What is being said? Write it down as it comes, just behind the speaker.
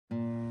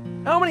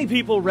How many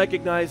people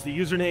recognize the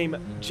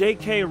username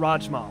JK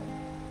Rajmal?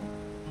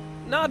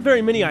 Not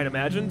very many, I'd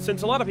imagine,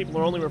 since a lot of people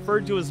are only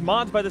referred to as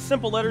mods by the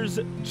simple letters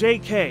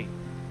JK.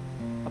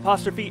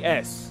 Apostrophe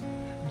S.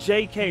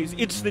 JK's,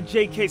 it's the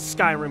JK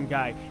Skyrim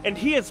guy, and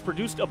he has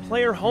produced a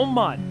player home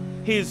mod.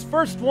 His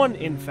first one,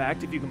 in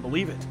fact, if you can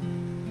believe it.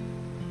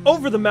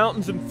 Over the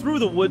mountains and through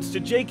the woods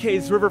to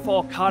JK's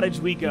Riverfall Cottage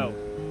we go.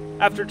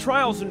 After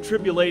trials and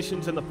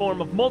tribulations in the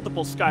form of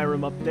multiple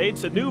Skyrim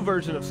updates, a new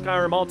version of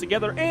Skyrim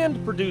altogether,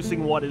 and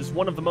producing what is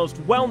one of the most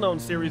well-known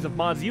series of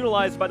mods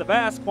utilized by the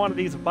vast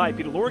quantities of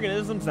bipedal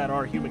organisms that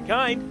are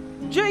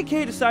humankind,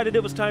 JK decided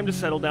it was time to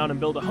settle down and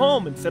build a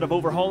home instead of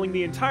overhauling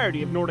the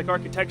entirety of Nordic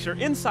architecture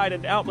inside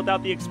and out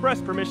without the express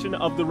permission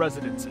of the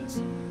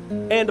residences.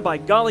 And by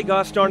golly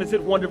gosh darn is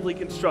it wonderfully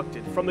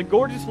constructed. From the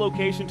gorgeous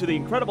location to the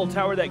incredible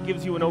tower that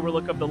gives you an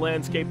overlook of the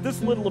landscape, this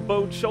little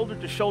abode shoulder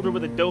to shoulder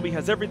with Adobe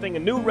has everything a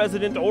new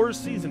resident or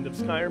seasoned of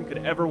Skyrim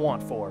could ever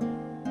want for.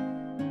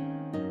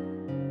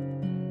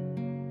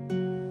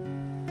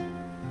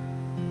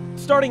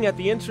 Starting at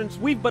the entrance,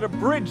 we've but a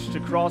bridge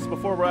to cross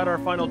before we're at our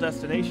final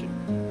destination.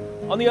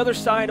 On the other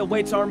side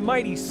awaits our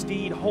mighty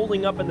steed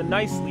holding up in the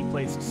nicely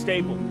placed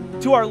stable.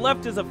 To our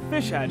left is a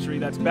fish hatchery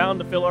that's bound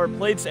to fill our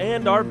plates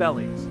and our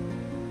bellies.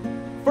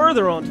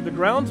 Further onto the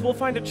grounds, we'll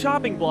find a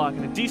chopping block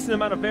and a decent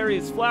amount of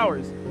various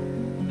flowers.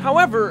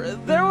 However,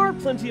 there are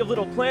plenty of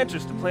little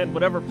planters to plant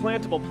whatever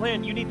plantable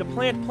plant you need to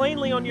plant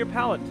plainly on your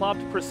pallet,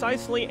 plopped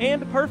precisely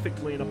and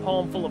perfectly in a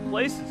palm full of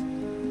places.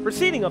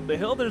 Proceeding up the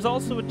hill, there's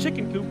also a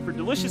chicken coop for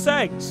delicious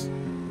eggs.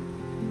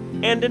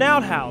 And an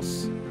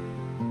outhouse.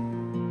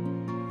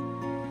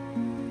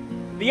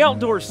 The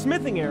outdoor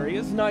smithing area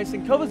is nice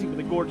and cozy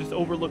with a gorgeous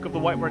overlook of the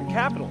Whiterun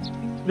capital.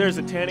 There's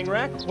a tanning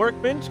rack,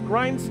 workbench,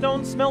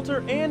 grindstone,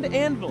 smelter, and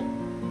anvil,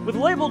 with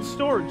labeled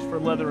storage for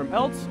leather and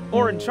pelts,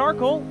 ore and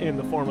charcoal in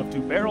the form of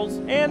 2 barrels,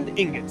 and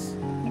ingots.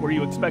 Were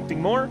you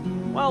expecting more?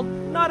 Well,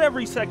 not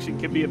every section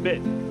can be a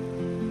bit.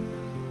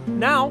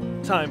 Now,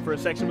 time for a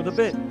section with a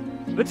bit.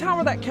 The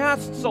tower that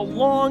casts a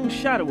long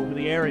shadow over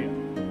the area.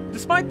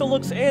 Despite the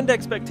looks and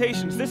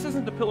expectations, this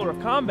isn't a pillar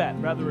of combat,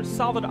 rather a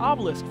solid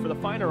obelisk for the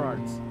finer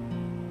arts.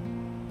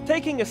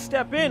 Taking a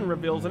step in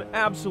reveals an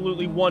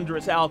absolutely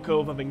wondrous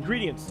alcove of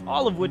ingredients,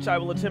 all of which I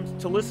will attempt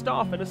to list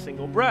off in a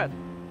single breath.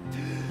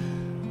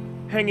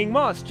 Hanging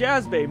moss,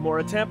 jazzbabe,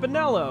 mora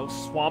tampanello,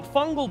 swamp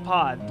fungal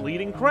pod,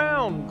 bleeding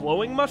crown,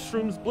 glowing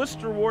mushrooms,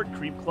 blisterwort,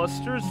 creep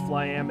clusters,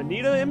 fly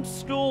amanita, imp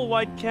stool,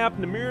 whitecap,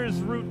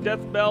 Namir's root,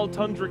 death bell,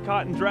 tundra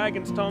cotton,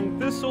 dragon's tongue,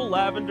 thistle,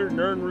 lavender,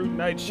 nirnroot,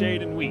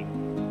 nightshade, and wheat.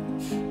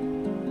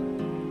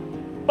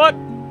 But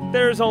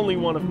there's only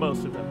one of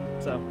most of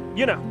them, so,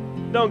 you know.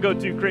 Don't go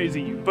too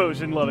crazy, you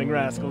potion-loving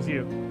rascals,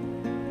 you.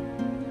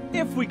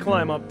 If we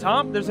climb up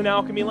top, there's an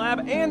alchemy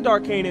lab and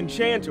arcane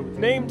enchanter with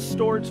named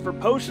storage for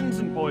potions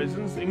and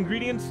poisons,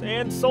 ingredients,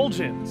 and soul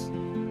gems.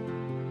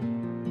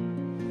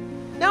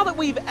 Now that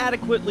we've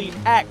adequately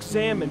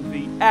examined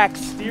the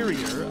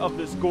exterior of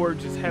this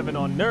gorgeous heaven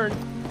on Nirn,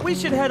 we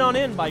should head on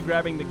in by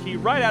grabbing the key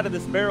right out of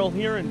this barrel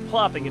here and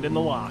plopping it in the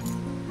lock.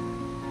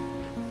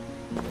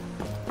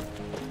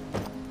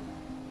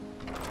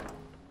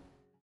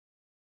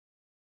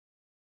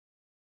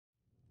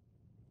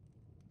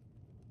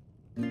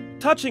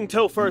 Touching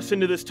toe first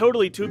into this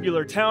totally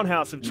tubular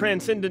townhouse of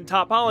transcendent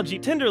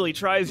topology tenderly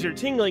tries your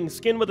tingling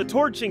skin with a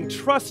torching,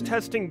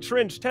 trust-testing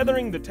trench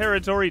tethering the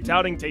territory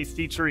touting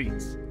tasty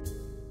treats.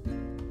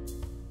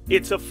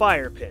 It's a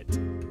fire pit.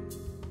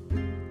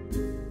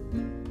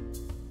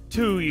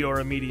 To your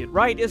immediate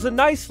right is a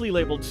nicely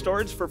labeled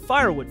storage for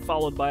firewood,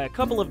 followed by a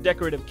couple of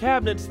decorative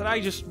cabinets that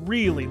I just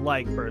really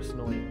like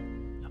personally.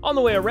 On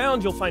the way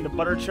around, you'll find a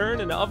butter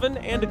churn, an oven,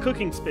 and a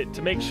cooking spit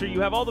to make sure you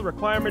have all the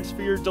requirements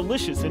for your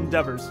delicious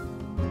endeavors.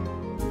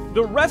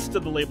 The rest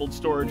of the labeled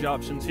storage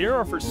options here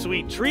are for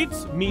sweet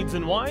treats, meads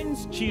and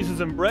wines, cheeses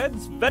and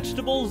breads,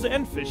 vegetables,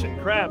 and fish and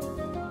crab.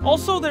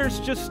 Also, there's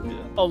just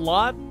a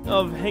lot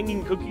of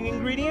hanging cooking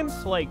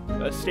ingredients, like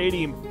a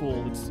stadium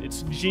pool.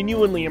 It's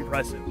genuinely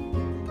impressive.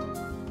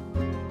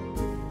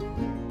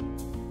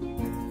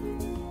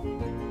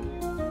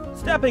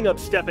 Stepping up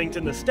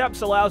Steppington the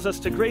steps allows us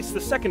to grace the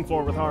second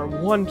floor with our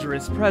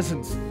wondrous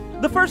presence.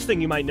 The first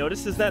thing you might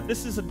notice is that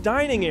this is a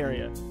dining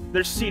area.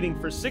 There's seating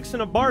for 6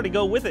 and a bar to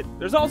go with it.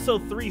 There's also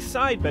 3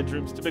 side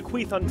bedrooms to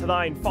bequeath unto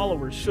thine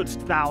followers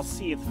shouldst thou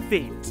see it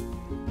fit.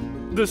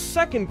 The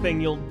second thing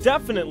you'll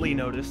definitely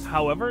notice,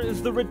 however,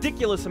 is the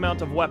ridiculous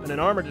amount of weapon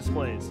and armor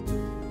displays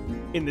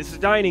in this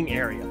dining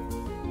area.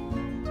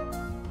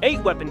 8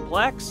 weapon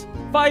plaques,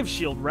 5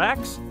 shield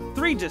racks,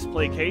 3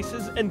 display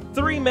cases, and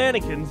 3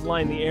 mannequins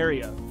line the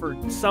area, for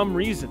some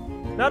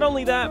reason. Not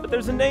only that, but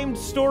there's a named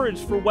storage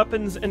for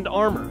weapons and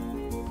armor.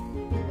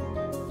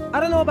 I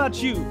don't know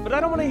about you, but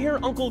I don't want to hear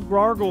Uncle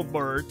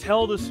Garglebur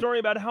tell the story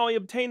about how he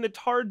obtained the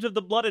Targe of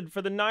the Blooded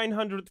for the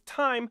 900th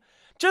time,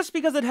 just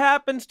because it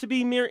happens to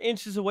be mere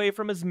inches away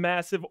from his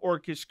massive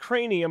orcish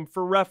cranium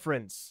for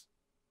reference.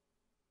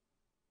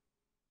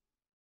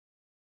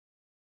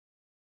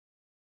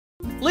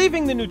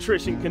 Leaving the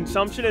nutrition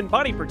consumption and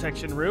body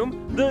protection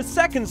room, the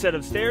second set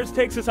of stairs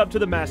takes us up to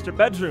the master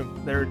bedroom.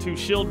 There are 2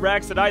 shield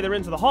racks at either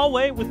end of the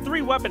hallway with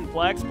 3 weapon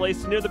plaques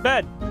placed near the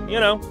bed.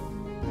 You know,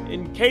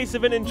 in case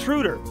of an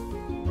intruder.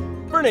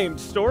 For named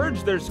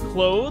storage, there's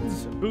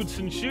clothes, boots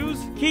and shoes,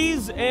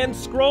 keys, and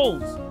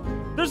scrolls.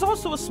 There's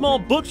also a small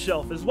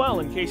bookshelf as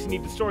well in case you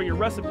need to store your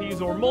recipes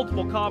or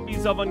multiple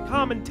copies of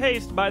Uncommon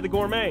Taste by the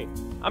Gourmet.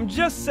 I'm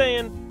just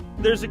saying,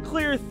 there's a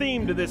clear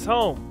theme to this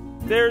home.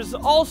 There's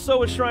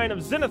also a shrine of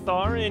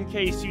Zenithar in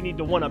case you need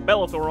to one-up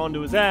Belethor onto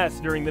his ass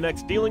during the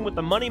next dealing with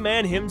the money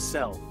man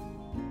himself.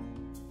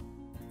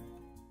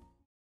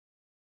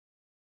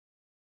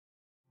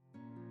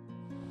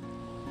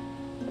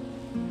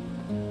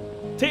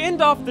 To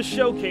end off the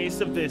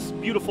showcase of this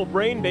beautiful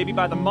brain baby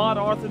by the mod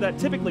author that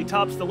typically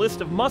tops the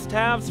list of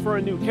must-haves for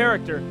a new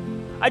character,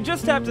 I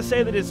just have to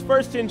say that his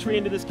first entry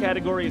into this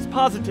category is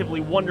positively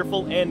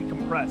wonderful and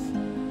compressed.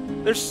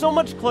 There's so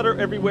much clutter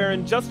everywhere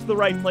in just the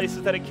right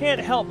places that it can't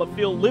help but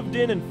feel lived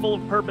in and full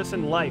of purpose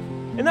and life.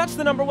 And that's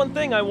the #1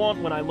 thing I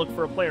want when I look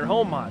for a player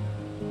home mod.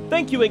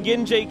 Thank you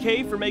again,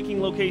 JK, for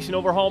making location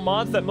overhaul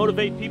mods that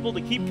motivate people to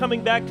keep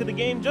coming back to the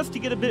game just to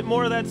get a bit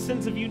more of that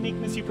sense of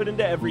uniqueness you put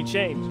into every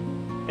change.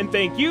 And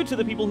thank you to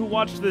the people who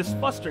watched this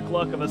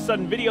fustercluck of a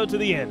sudden video to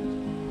the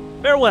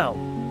end. Farewell.